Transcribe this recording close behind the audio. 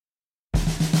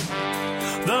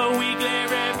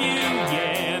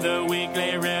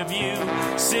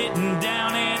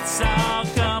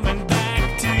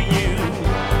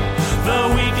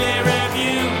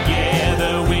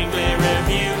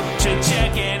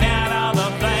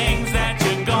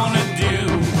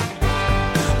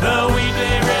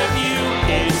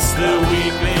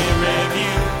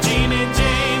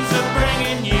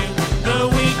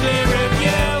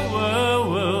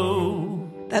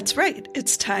That's right.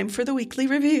 It's time for the Weekly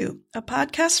Review, a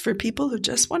podcast for people who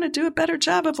just want to do a better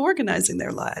job of organizing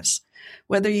their lives.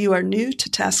 Whether you are new to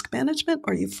task management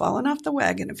or you've fallen off the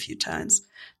wagon a few times,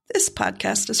 this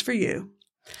podcast is for you.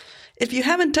 If you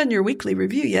haven't done your weekly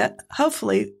review yet,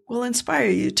 hopefully we'll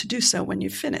inspire you to do so when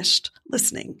you've finished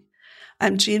listening.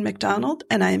 I'm Jean McDonald,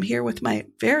 and I am here with my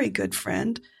very good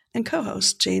friend and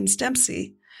co-host, James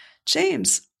Dempsey.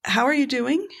 James, how are you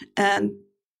doing? And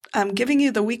I'm giving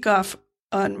you the week off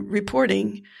on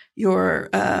reporting your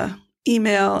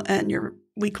email and your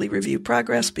weekly review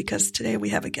progress because today we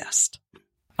have a guest.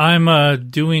 I'm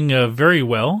doing very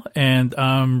well, and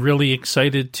I'm really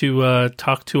excited to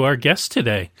talk to our guest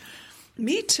today.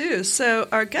 Me too. So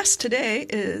our guest today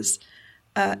is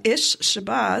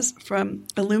ShaBazz from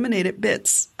Illuminated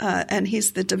Bits, and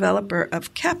he's the developer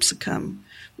of Capsicum,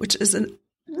 which is a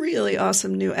really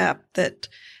awesome new app that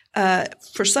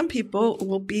for some people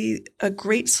will be a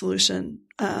great solution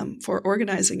for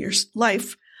organizing your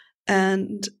life.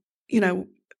 And, you know,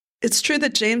 it's true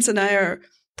that James and I are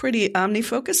pretty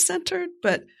OmniFocus centered,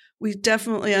 but we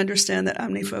definitely understand that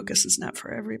OmniFocus is not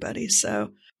for everybody.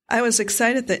 So I was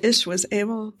excited that Ish was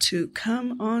able to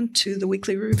come on to the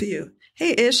weekly review.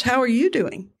 Hey, Ish, how are you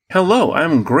doing? Hello,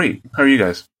 I'm great. How are you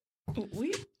guys?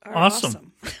 We are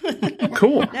awesome.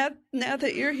 Cool. Now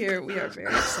that you're here, we are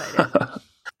very excited.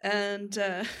 And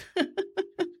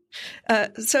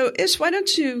so, Ish, why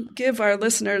don't you give our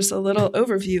listeners a little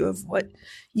overview of what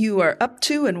you are up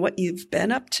to and what you've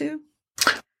been up to?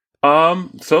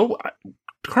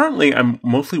 Currently, I'm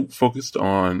mostly focused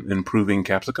on improving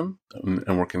Capsicum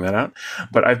and working that out.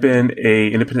 But I've been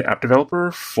an independent app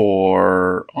developer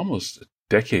for almost a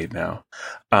decade now,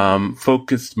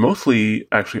 focused mostly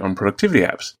actually on productivity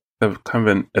apps. I have kind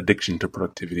of an addiction to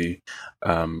productivity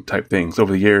type things.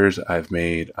 Over the years, I've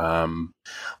made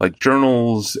like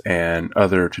journals and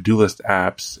other to-do list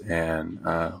apps and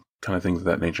kind of things of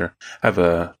that nature. I have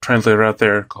a translator out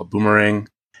there called Boomerang,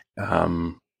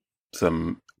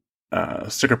 some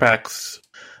sticker packs,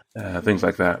 things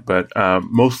like that, but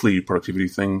mostly productivity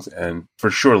things. And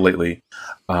for sure lately,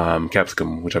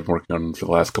 Capsicum, which I've been working on for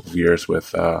the last couple of years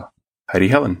with Heidi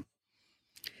Helen.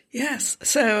 Yes.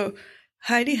 So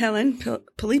Heidi Helen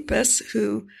Pilipis,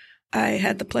 who I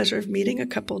had the pleasure of meeting a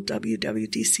couple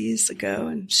WWDCs ago,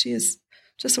 and she is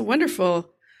just a wonderful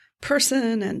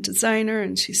person and designer,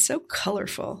 and she's so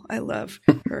colorful. I love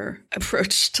her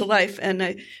approach to life, and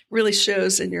it really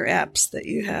shows in your apps that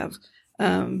you have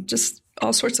just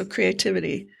all sorts of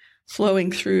creativity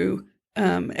flowing through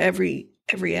every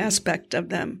aspect of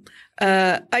them.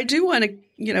 I do want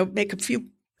to, make a few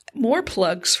more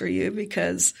plugs for you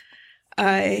because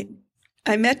I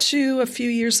met you a few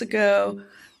years ago.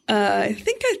 I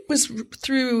think it was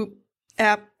through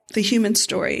The Human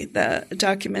Story, the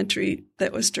documentary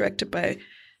that was directed by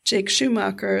Jake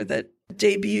Schumacher that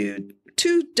debuted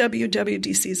 2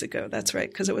 WWDCs ago. That's right,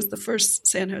 because it was the first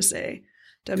San Jose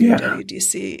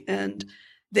WWDC. Yeah. And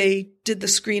they did the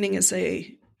screening as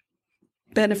a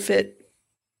benefit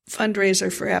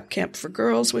fundraiser for App Camp for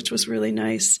Girls, which was really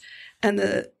nice. And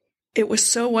it was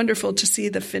so wonderful to see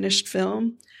the finished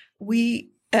film.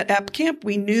 At App Camp,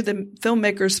 we knew the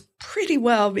filmmakers pretty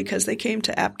well because they came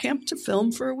to App Camp to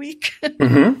film for a week.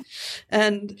 Mm-hmm.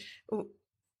 And,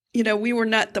 we were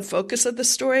not the focus of the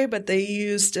story, but they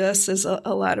used us as a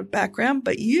lot of background.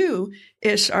 But you,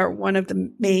 Ish, are one of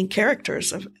the main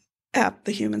characters of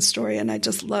The Human Story. And I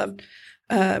just loved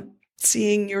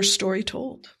seeing your story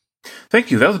told. Thank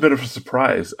you. That was a bit of a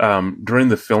surprise. During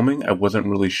the filming, I wasn't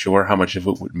really sure how much of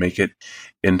it would make it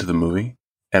into the movie.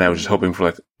 And I was just hoping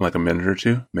for like a minute or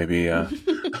two, maybe.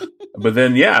 But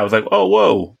then, I was like, oh,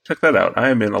 whoa, check that out. I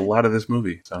am in a lot of this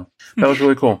movie. So that was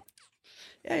really cool.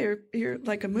 Yeah, you're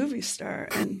like a movie star,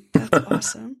 and that's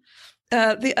awesome.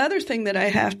 The other thing that I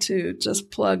have to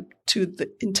just plug to the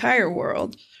entire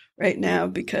world right now,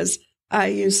 because I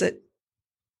use it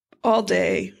all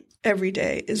day, every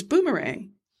day, is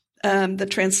Boomerang, the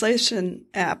translation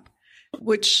app,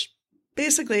 which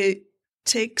basically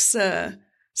takes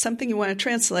something you want to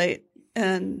translate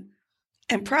and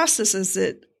processes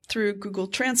it through Google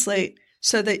Translate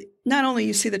so that not only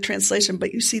you see the translation,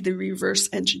 but you see the reverse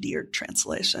engineered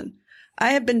translation.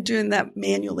 I have been doing that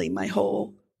manually my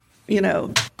whole,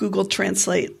 Google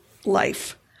Translate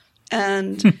life.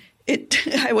 And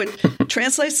I would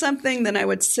translate something, then I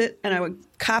would sit and I would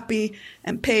copy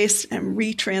and paste and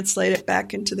retranslate it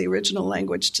back into the original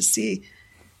language to see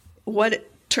what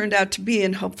it turned out to be,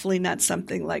 and hopefully not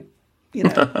something like,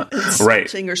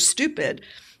 insulting or stupid.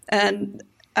 And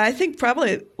I think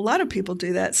probably a lot of people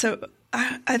do that. So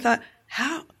I thought,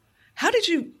 how did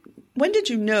you when did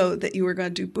you know that you were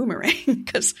going to do Boomerang?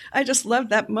 Because I just love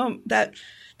that moment,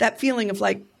 that feeling of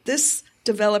like this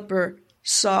developer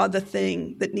saw the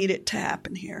thing that needed to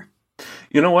happen here.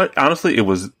 You know what? Honestly, it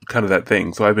was kind of that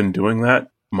thing. So I've been doing that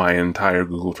my entire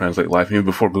Google Translate life. Even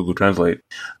before Google Translate,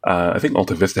 I think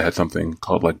Alta Vista had something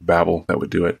called like Babel that would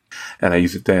do it. And I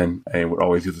used it then and would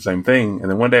always do the same thing.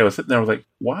 And then one day I was sitting there, I was like,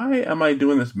 why am I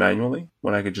doing this manually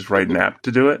when I could just write an app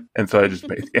to do it? And so I just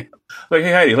made like,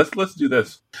 hey, Heidi, let's do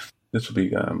this. This will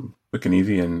be quick and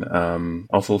easy and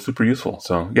also super useful.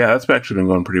 So yeah, that's actually been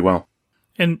going pretty well.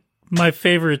 And my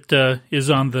favorite is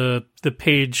on the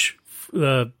page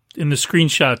in the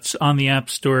screenshots on the App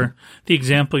Store, the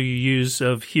example you use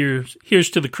of here's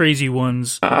to the crazy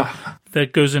ones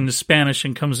that goes into Spanish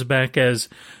and comes back as,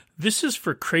 this is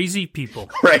for crazy people.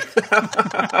 Right.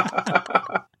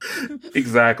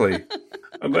 Exactly.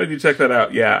 I'm glad you checked that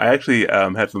out. Yeah, I actually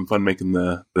had some fun making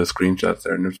the screenshots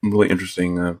there, and there's some really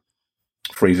interesting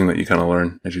phrasing that you kind of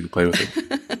learn as you play with it.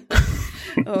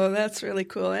 Oh, that's really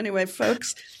cool. Anyway,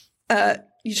 folks,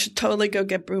 you should totally go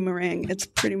get Boomerang. It's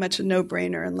pretty much a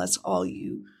no-brainer unless all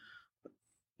you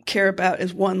care about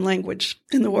is one language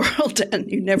in the world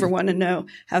and you never want to know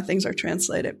how things are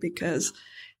translated, because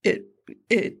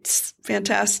it's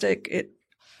fantastic.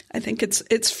 I think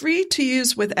it's free to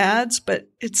use with ads, but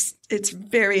it's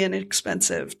very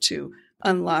inexpensive to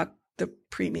unlock the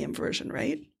premium version,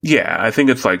 right? Yeah, I think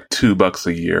it's like $2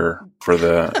 a year for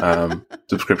the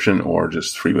subscription, or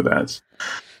just free with ads.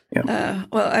 Yeah.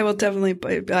 Well, I will definitely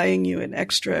be buying you an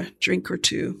extra drink or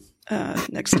two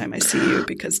next time I see you,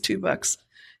 because $2.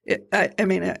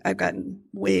 I've gotten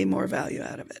way more value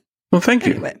out of it. Well, thank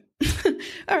you. Anyway,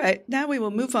 all right. Now we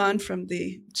will move on from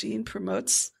the Gene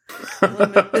promotes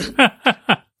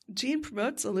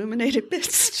illuminated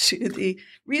bits to the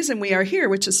reason we are here,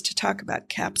 which is to talk about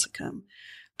Capsicum.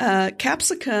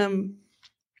 Capsicum.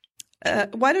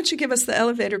 Why don't you give us the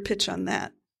elevator pitch on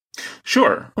that?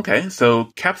 Sure. Okay.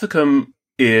 So Capsicum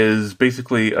is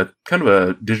basically a kind of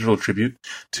a digital tribute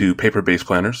to paper-based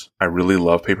planners. I really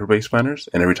love paper-based planners.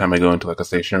 And every time I go into like a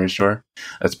stationery store,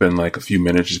 I spend like a few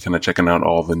minutes just kind of checking out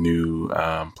all the new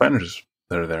planners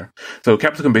that are there. So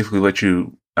Capsicum basically lets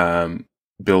you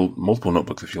build multiple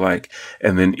notebooks if you like.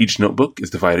 And then each notebook is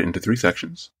divided into 3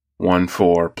 sections. One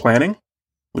for planning,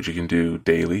 which you can do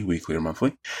daily, weekly, or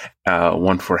monthly.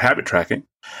 One for habit tracking,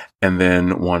 and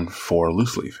then one for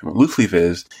loose leaf. And what loose leaf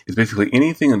is basically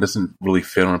anything that doesn't really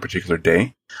fit on a particular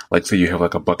day. Like say you have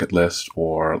like a bucket list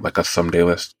or like a someday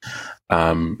list.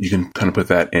 You can kind of put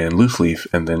that in loose leaf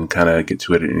and then kind of get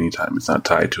to it at any time. It's not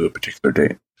tied to a particular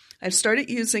date. I've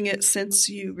started using it since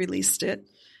you released it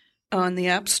on the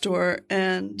App Store,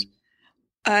 and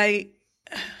I'm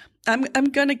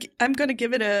gonna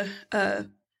give it a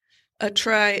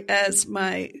try as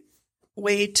my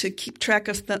way to keep track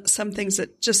of some things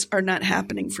that just are not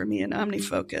happening for me in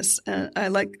OmniFocus. I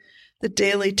like the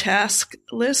daily task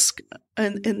list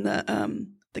in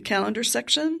the calendar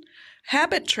section.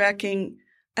 Habit tracking,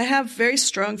 I have very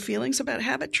strong feelings about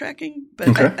habit tracking, but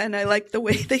okay. I like the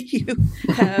way that you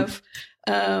have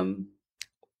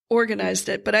organized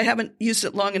it, but I haven't used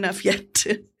it long enough yet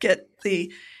to get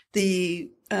the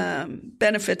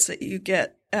benefits that you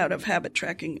get out of habit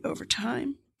tracking over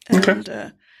time. And,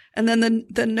 okay. And then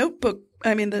the notebook,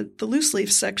 the loose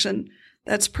leaf section,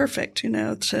 that's perfect,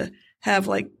 to have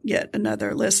like yet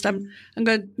another list. I'm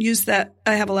going to use that.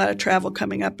 I have a lot of travel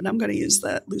coming up, and I'm going to use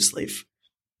that loose leaf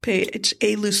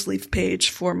page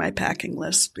for my packing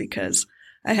list, because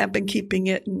I have been keeping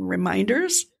it in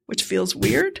reminders, which feels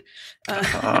weird.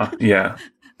 Yeah.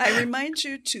 I remind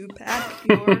you to pack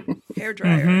your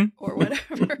hairdryer or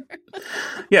whatever.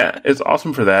 Yeah, it's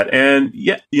awesome for that. And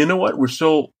yeah, you know what? We're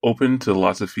still open to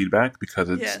lots of feedback, because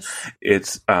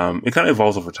it kind of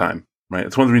evolves over time, right?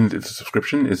 It's one of the reasons it's a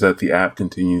subscription, is that the app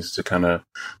continues to kind of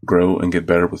grow and get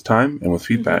better with time and with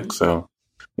feedback. Mm-hmm. So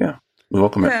yeah, we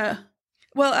welcome it. Yeah.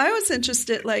 Well, I was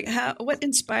interested, like what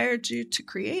inspired you to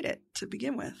create it to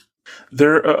begin with?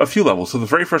 There are a few levels. So the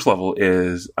very first level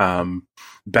is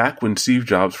back when Steve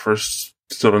Jobs first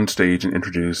stood on stage and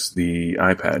introduced the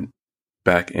iPad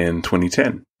back in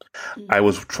 2010. Mm-hmm. I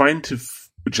was trying to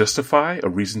justify a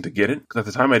reason to get it, because at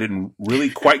the time I didn't really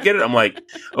quite get it. I'm like,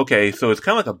 okay, so it's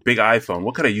kind of like a big iPhone.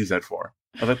 What could I use that for?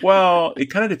 I was like, well,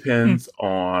 it kind of depends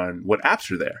on what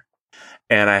apps are there.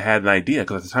 And I had an idea,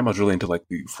 because at the time I was really into like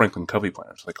the Franklin Covey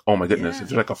planners. Like, oh my goodness, if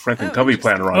there's like a Franklin Covey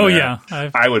planner on there,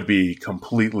 I would be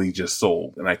completely just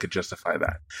sold, and I could justify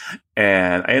that.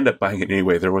 And I ended up buying it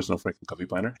anyway. There was no Franklin Covey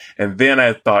planner. And then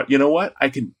I thought, you know what?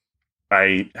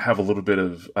 I have a little bit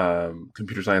of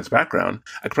computer science background.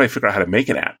 I could probably figure out how to make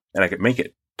an app, and I could make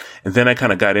it. And then I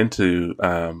kind of got into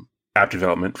app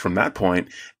development from that point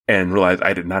and realized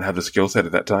I did not have the skill set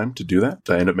at that time to do that.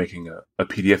 So I ended up making a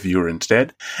PDF viewer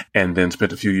instead, and then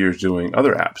spent a few years doing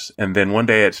other apps. And then one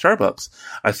day at Starbucks,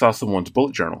 I saw someone's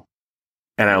bullet journal.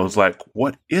 And I was like,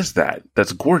 what is that?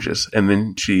 That's gorgeous. And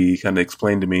then she kind of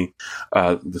explained to me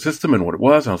the system and what it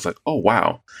was. And I was like, oh,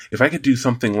 wow. If I could do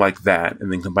something like that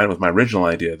and then combine it with my original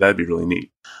idea, that'd be really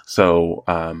neat. So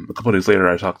a couple of days later,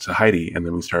 I talked to Heidi, and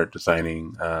then we started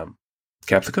designing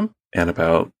Capsicum. And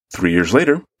about 3 years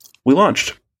later, we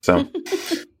launched. So,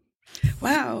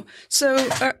 wow. So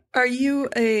are you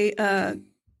a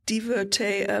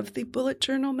devotee of the bullet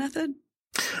journal method?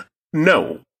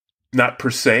 No. Not per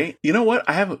se. You know what?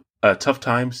 I have a tough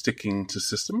time sticking to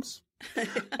systems.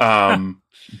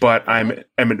 But I'm an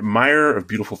admirer of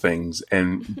beautiful things,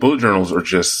 and bullet journals are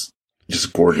just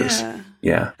gorgeous.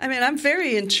 Yeah. I mean, I'm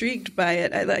very intrigued by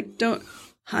it. I don't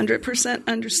 100%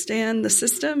 understand the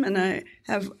system, and I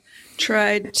have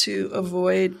tried to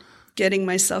avoid getting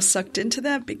myself sucked into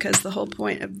that, because the whole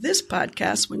point of this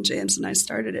podcast, when James and I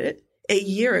started it a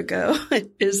year ago,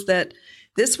 is that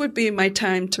this would be my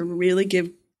time to really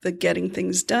give the getting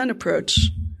things done approach,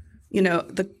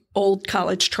 the old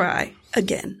college try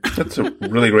again. That's a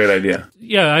really great idea.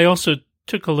 Yeah, I also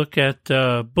took a look at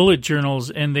bullet journals,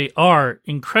 and they are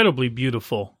incredibly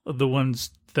beautiful, the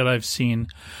ones that I've seen.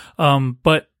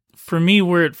 But for me,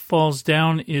 where it falls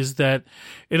down is that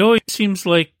it always seems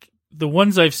like the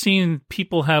ones I've seen,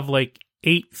 people have like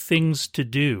 8 things to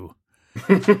do.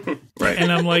 Right.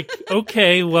 And I'm like,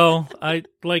 okay, well,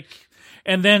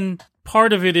 and then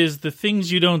part of it is the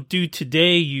things you don't do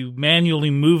today, you manually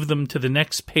move them to the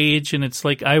next page. And it's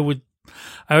like, I would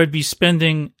be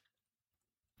spending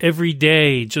every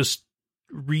day just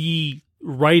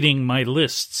rewriting my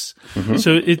lists. Mm-hmm.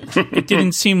 So it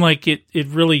didn't seem like it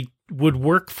really would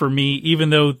work for me, even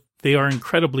though they are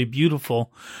incredibly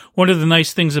beautiful. One of the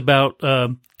nice things about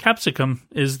Capsicum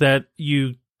is that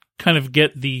you kind of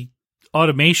get the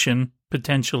automation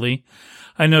potentially.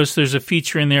 I noticed there's a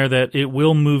feature in there that it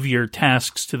will move your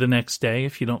tasks to the next day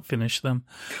if you don't finish them.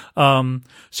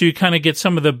 So you kind of get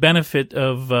some of the benefit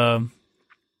of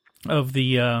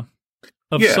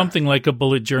something like a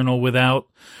bullet journal without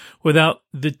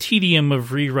the tedium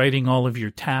of rewriting all of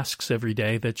your tasks every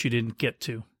day that you didn't get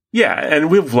to. Yeah, and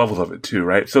we have levels of it too,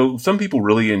 right? So some people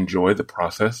really enjoy the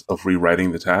process of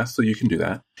rewriting the tasks, so you can do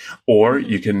that. Or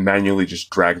you can manually just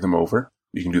drag them over.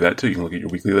 You can do that too. You can look at your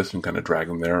weekly list and kind of drag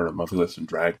them there, or a monthly list and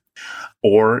drag.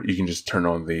 Or you can just turn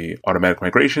on the automatic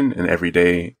migration, and every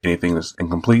day anything that's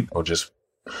incomplete will just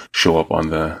show up on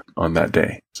that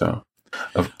day. So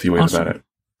a few ways about it.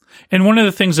 And one of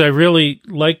the things I really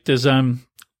liked as I'm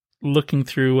looking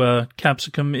through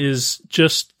Capsicum is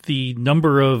just the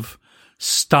number of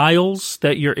styles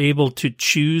that you're able to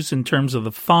choose in terms of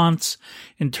the fonts,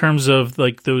 in terms of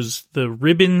like the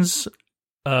ribbons,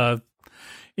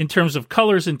 in terms of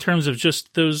colors, in terms of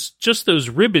just those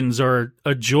ribbons are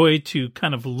a joy to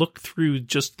kind of look through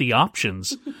just the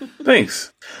options.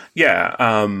 Thanks. Yeah.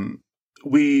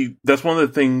 That's one of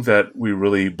the things that we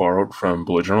really borrowed from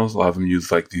bullet journals. A lot of them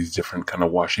use like these different kind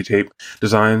of washi tape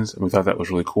designs, and we thought that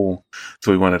was really cool.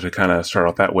 So we wanted to kind of start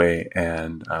out that way.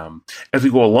 And as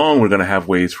we go along, we're going to have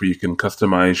ways where you can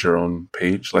customize your own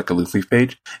page, like a loose leaf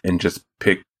page, and just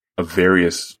pick a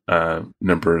various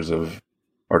numbers of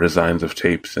or designs of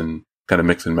tapes and kind of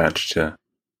mix and match to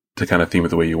kind of theme it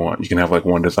the way you want. You can have like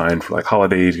one design for like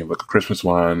holidays, you have like a Christmas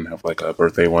one, have like a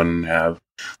birthday one, have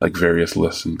like various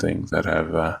lists and things that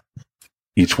have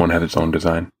each one had its own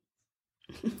design.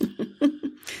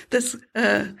 This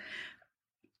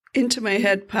into my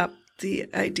head popped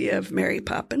the idea of Mary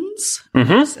Poppins.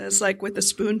 Mm-hmm. It says like with a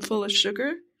spoonful of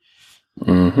sugar,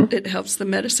 it helps the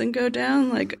medicine go down.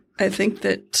 Like I think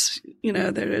that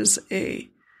there is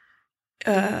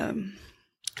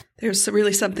there's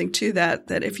really something to that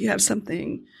if you have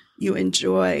something you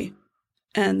enjoy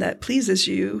and that pleases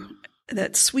you,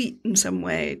 that's sweet in some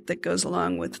way, that goes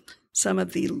along with some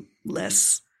of the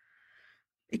less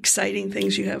exciting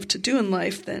things you have to do in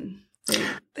life, then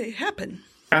they happen.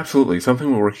 Absolutely.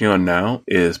 Something we're working on now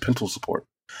is pencil support.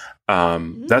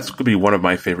 That's going to be one of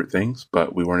my favorite things,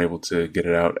 but we weren't able to get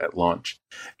it out at launch.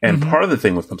 And part of the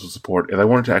thing with pencil support is I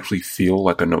wanted to actually feel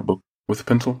like a notebook with a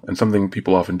pencil, and something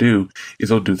people often do is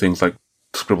they'll do things like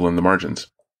scribble in the margins.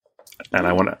 And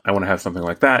I want to have something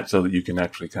like that so that you can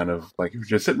actually kind of like, if you're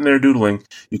just sitting there doodling,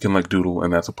 you can like doodle,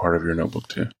 and that's a part of your notebook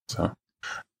too. So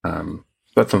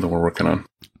that's something we're working on.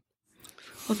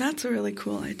 Well, that's a really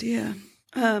cool idea.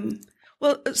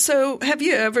 Well, so have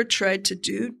you ever tried to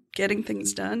do getting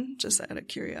things done, just out of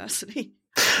curiosity?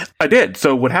 I did.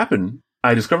 So what happened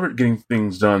I discovered getting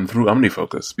things done through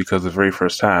OmniFocus because the very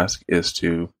first task is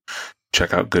to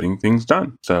check out getting things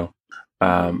done. So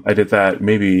I did that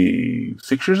maybe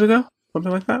 6 years ago,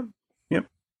 something like that. Yep.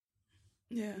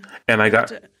 Yeah. And I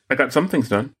got some things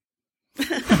done.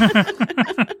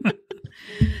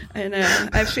 I know.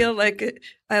 I feel like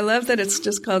I love that it's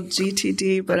just called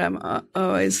GTD, but I'm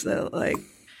always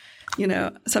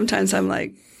sometimes I'm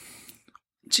like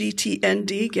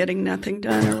GTND, getting nothing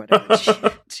done or whatever.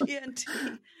 GNT.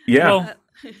 Yeah.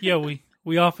 Well,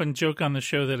 we often joke on the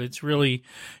show that it's really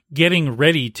getting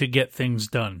ready to get things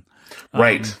done.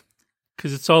 Right.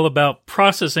 Because it's all about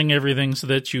processing everything so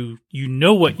that you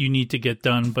know what you need to get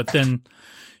done, but then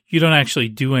you don't actually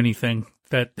do anything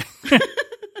that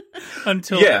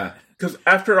until... Yeah, because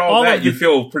after all that, you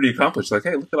feel pretty accomplished. Like,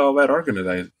 hey, look at all that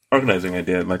organizing I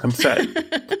did. Like, I'm set.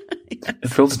 Yes. It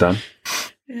feels done.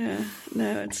 Yeah,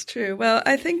 no, it's true. Well,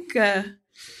 I think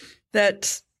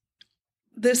that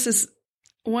this is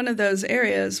one of those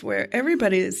areas where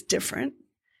everybody is different,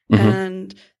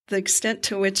 and the extent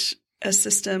to which a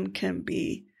system can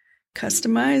be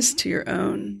customized to your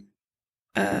own,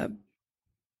 to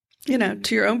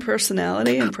your own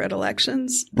personality and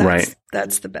predilections.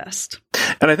 That's the best.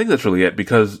 And I think that's really it,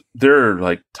 because there are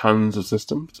like tons of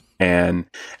systems, and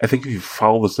I think if you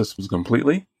follow the systems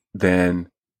completely, then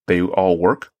they all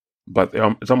work. But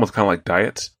it's almost kind of like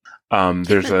diets.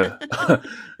 There's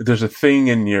a thing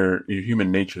in your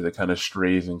human nature that kind of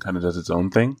strays and kind of does its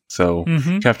own thing. So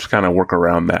you have to kind of work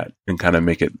around that and kind of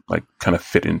make it like kind of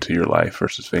fit into your life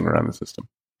versus fitting around the system.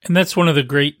 And that's one of the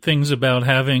great things about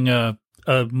having a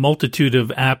multitude of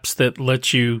apps that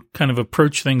let you kind of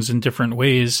approach things in different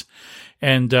ways.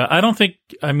 And I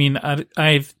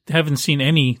haven't seen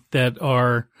any that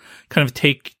are kind of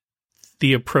take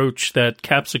the approach that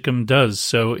Capsicum does.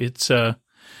 So it's I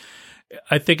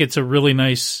think it's a really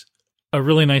nice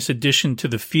addition to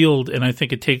the field, and I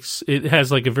think it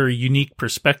has like a very unique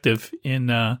perspective in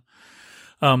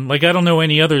like I don't know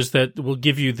any others that will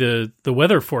give you the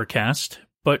weather forecast,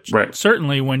 but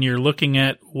certainly when you're looking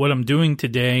at what I'm doing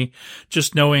today,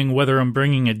 just knowing whether I'm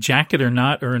bringing a jacket or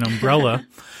not or an umbrella,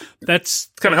 that's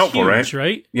kind of helpful, huge,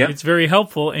 right? Yeah, it's very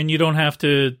helpful, and you don't have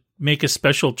to make a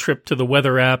special trip to the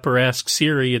weather app or ask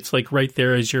Siri. It's like right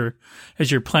there as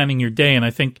you're planning your day. And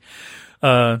I think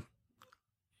it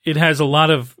has a lot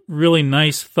of really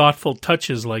nice, thoughtful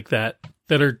touches like that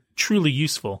are truly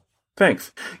useful.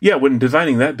 Thanks. Yeah, when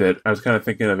designing that bit, I was kind of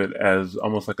thinking of it as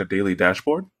almost like a daily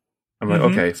dashboard. I'm like,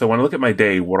 okay, so when I look at my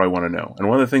day, what do I want to know? And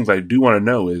one of the things I do want to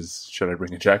know is, should I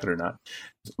bring a jacket or not?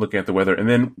 Looking at the weather. And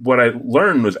then what I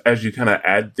learned was as you kind of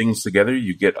add things together,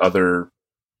 you get other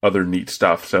neat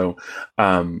stuff. So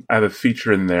I have a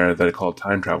feature in there that I call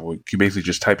time travel. You basically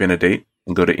just type in a date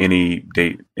and go to any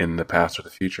date in the past or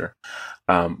the future.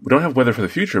 We don't have weather for the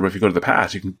future, but if you go to the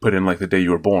past, you can put in like the day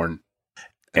you were born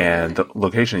and the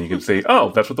location. You can say, oh,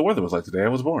 that's what the weather was like today I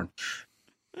was born.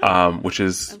 Which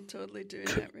is I'm totally doing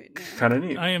that right now. Kind of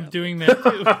neat. I am doing that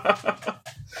too.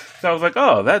 So I was like,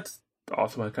 oh, that's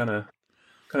awesome. I kind of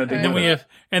dig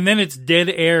and then it's dead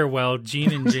air while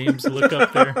Gene and James look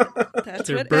up That's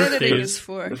their what birthdays. editing is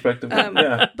for.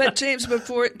 Yeah. But James,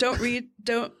 before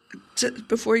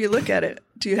you look at it,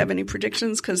 do you have any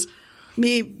predictions? Because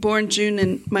me, born June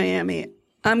in Miami,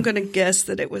 I'm going to guess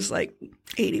that it was like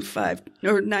 85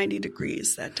 or 90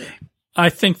 degrees that day. I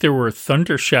think there were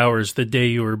thunder showers the day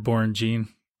you were born, Gene.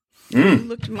 You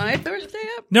looked my birthday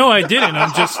up? No, I didn't.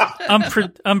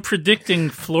 I'm predicting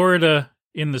Florida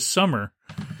in the summer.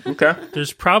 Okay.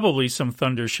 There's probably some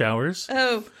thunder showers.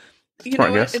 Oh, you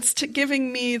know what? It's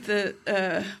giving me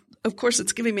of course,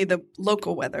 it's giving me the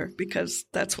local weather because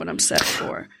that's what I'm set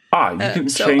for. You can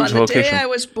so change on the location. The day I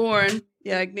was born,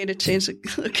 I need to change the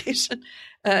location.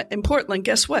 In Portland,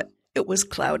 guess what? It was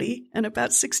cloudy and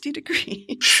about 60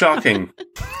 degrees. Shocking.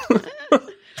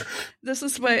 This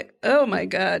is oh my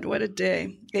God, what a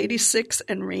day. 86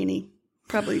 and rainy.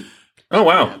 Probably. Oh,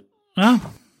 wow.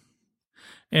 Oh.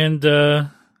 And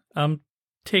I'm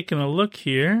taking a look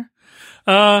here.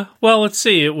 Well, let's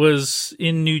see. It was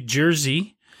in New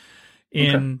Jersey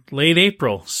in late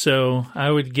April. So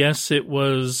I would guess it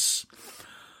was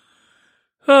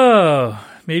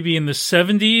maybe in the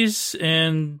 70s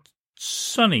and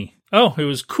sunny. Oh, it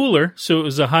was cooler. So it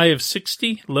was a high of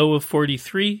 60, low of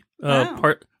 43,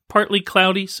 wow. Partly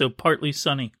cloudy, so partly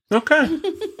sunny. Okay.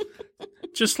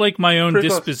 Just like my own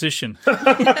disposition.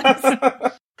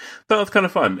 That was kind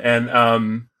of fun. And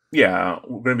we're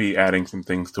going to be adding some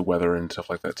things to weather and stuff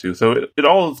like that too. So it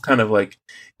all is kind of like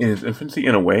in its infancy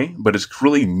in a way, but it's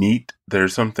really neat.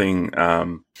 There's something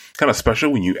kind of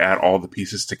special when you add all the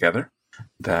pieces together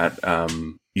that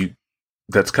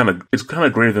it's kind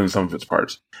of greater than the sum of its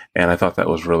parts. And I thought that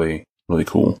was really, really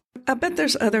cool. I bet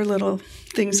there's other little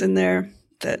things in there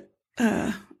that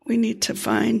we need to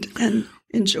find and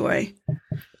enjoy.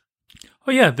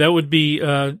 Oh, yeah, that would be,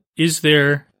 is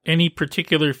there any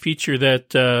particular feature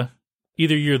that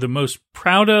either you're the most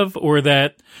proud of or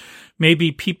that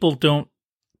maybe people don't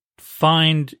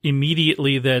find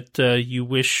immediately that you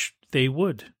wish they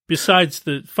would? Besides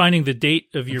finding the date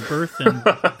of your birth,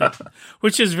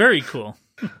 which is very cool.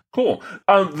 Cool.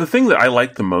 The thing that I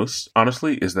like the most,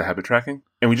 honestly, is the habit tracking.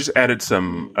 And we just added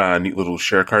some neat little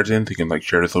share cards in. So you can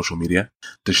share to social media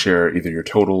to share either your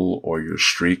total or your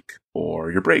streak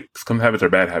or your breaks. Some habits are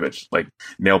bad habits, like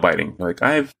nail biting.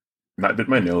 I've not bit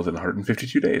my nails in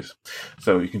 152 days.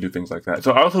 So you can do things like that.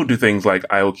 So I also do things like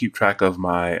I will keep track of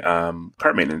my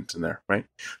cart maintenance in there, right?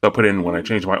 So I'll put in when I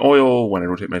change my oil, when I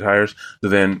rotate my tires. So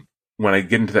then when I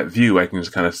get into that view, I can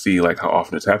just kind of see how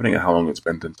often it's happening and how long it's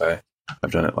been since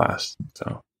I've done it last.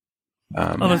 So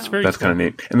that's very that's cool. kind of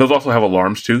neat. And those also have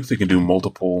alarms too, so you can do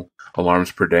multiple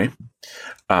alarms per day.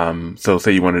 So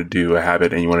say you want to do a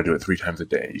habit and you want to do it 3 times a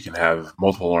day. You can have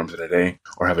multiple alarms in a day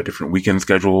or have a different weekend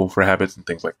schedule for habits and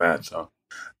things like that. So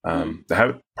the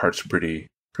habit part's pretty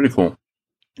cool.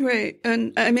 Right.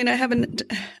 And I mean, I haven't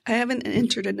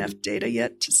entered enough data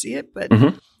yet to see it, but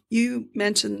you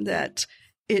mentioned that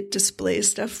it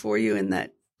displays stuff for you in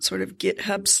that sort of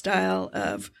GitHub style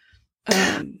of,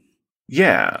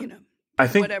 yeah. I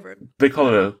think whatever. They call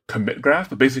it a commit graph,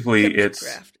 but basically it's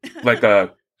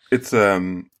it's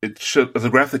a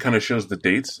graph that kind of shows the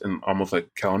dates in almost like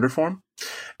calendar form.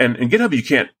 And in GitHub, you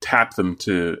can't tap them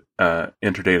to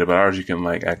enter data, but ours you can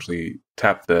actually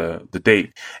tap the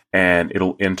date and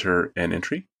it'll enter an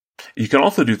entry. You can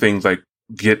also do things like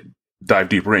dive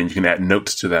deeper in. You can add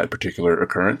notes to that particular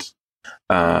occurrence.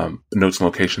 Notes and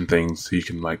location things, so you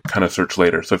can kind of search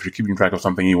later. So if you're keeping track of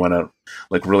something you want to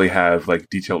really have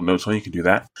detailed notes on, you can do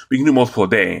that. We can do multiple a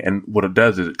day, and what it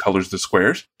does is it colors the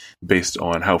squares based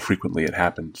on how frequently it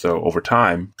happened. So over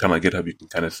time, kind of like GitHub, you can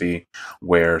kind of see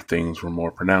where things were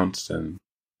more pronounced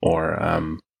or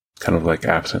kind of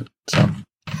absent. So.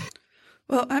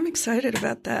 Well, I'm excited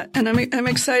about that, and I'm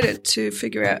excited to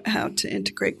figure out how to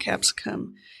integrate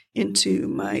Capsicum into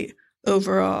my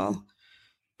overall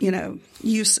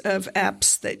use of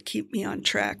apps that keep me on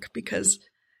track, because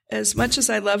as much as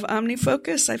I love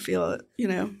OmniFocus, I feel,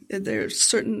 there's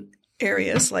certain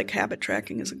areas like habit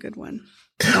tracking is a good one,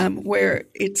 where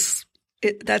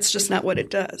that's just not what it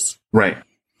does. Right.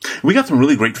 We got some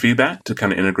really great feedback to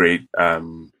kind of integrate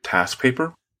task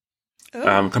paper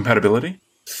compatibility.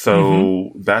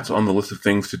 So that's on the list of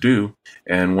things to do.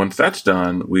 And once that's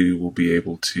done, we will be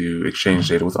able to exchange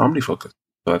data with OmniFocus.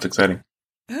 So that's exciting.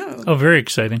 Oh, very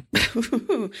exciting.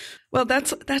 Well,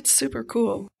 that's super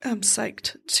cool. I'm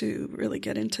psyched to really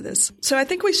get into this. So I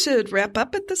think we should wrap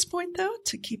up at this point, though,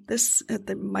 to keep this at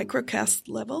the microcast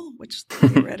level, which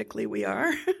theoretically we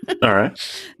are. All right.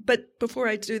 But before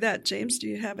I do that, James, do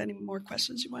you have any more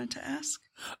questions you wanted to ask?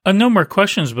 No more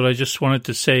questions, but I just wanted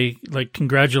to say,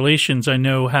 congratulations. I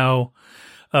know how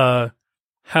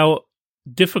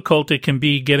difficult it can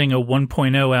be getting a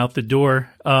 1.0 out the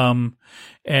door.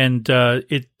 And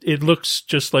it looks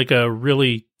just like a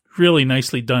really, really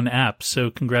nicely done app. So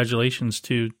congratulations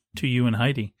to you and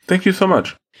Heidi. Thank you so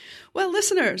much. Well,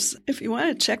 listeners, if you want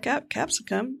to check out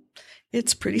Capsicum,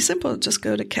 it's pretty simple. Just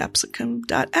go to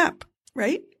capsicum.app,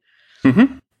 right?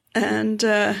 Mm-hmm. And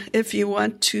if you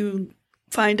want to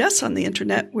find us on the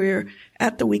internet, we're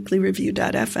at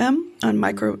theweeklyreview.fm, on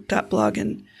micro.blog,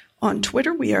 and on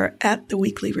Twitter, we are at The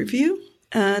Weekly Review.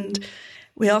 And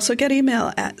we also get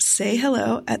email at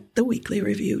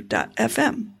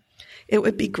sayhello@theweeklyreview.fm. It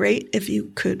would be great if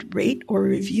you could rate or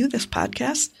review this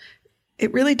podcast.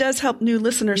 It really does help new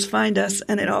listeners find us,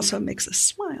 and it also makes us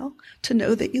smile to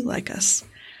know that you like us.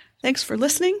 Thanks for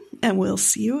listening, and we'll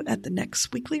see you at the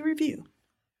next weekly review.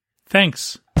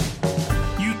 Thanks.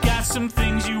 You got some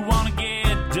things you want to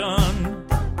get done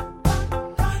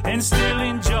and still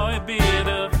enjoy a bit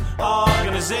of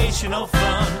organizational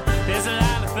fun. There's a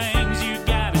lot of things you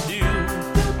got to do.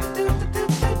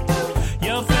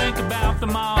 You'll think about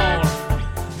them all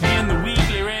in the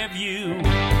Weekly Review.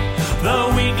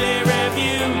 The Weekly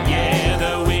Review, yeah,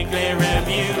 the Weekly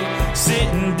Review.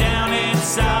 Sitting down,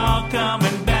 it's all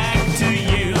coming back to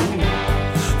you.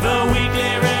 The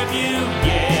Weekly Review,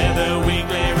 yeah, the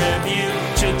Weekly Review.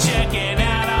 Checking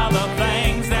out all the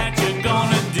things that you're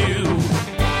gonna do.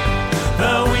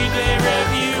 The Weekly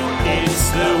Review, it's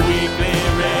the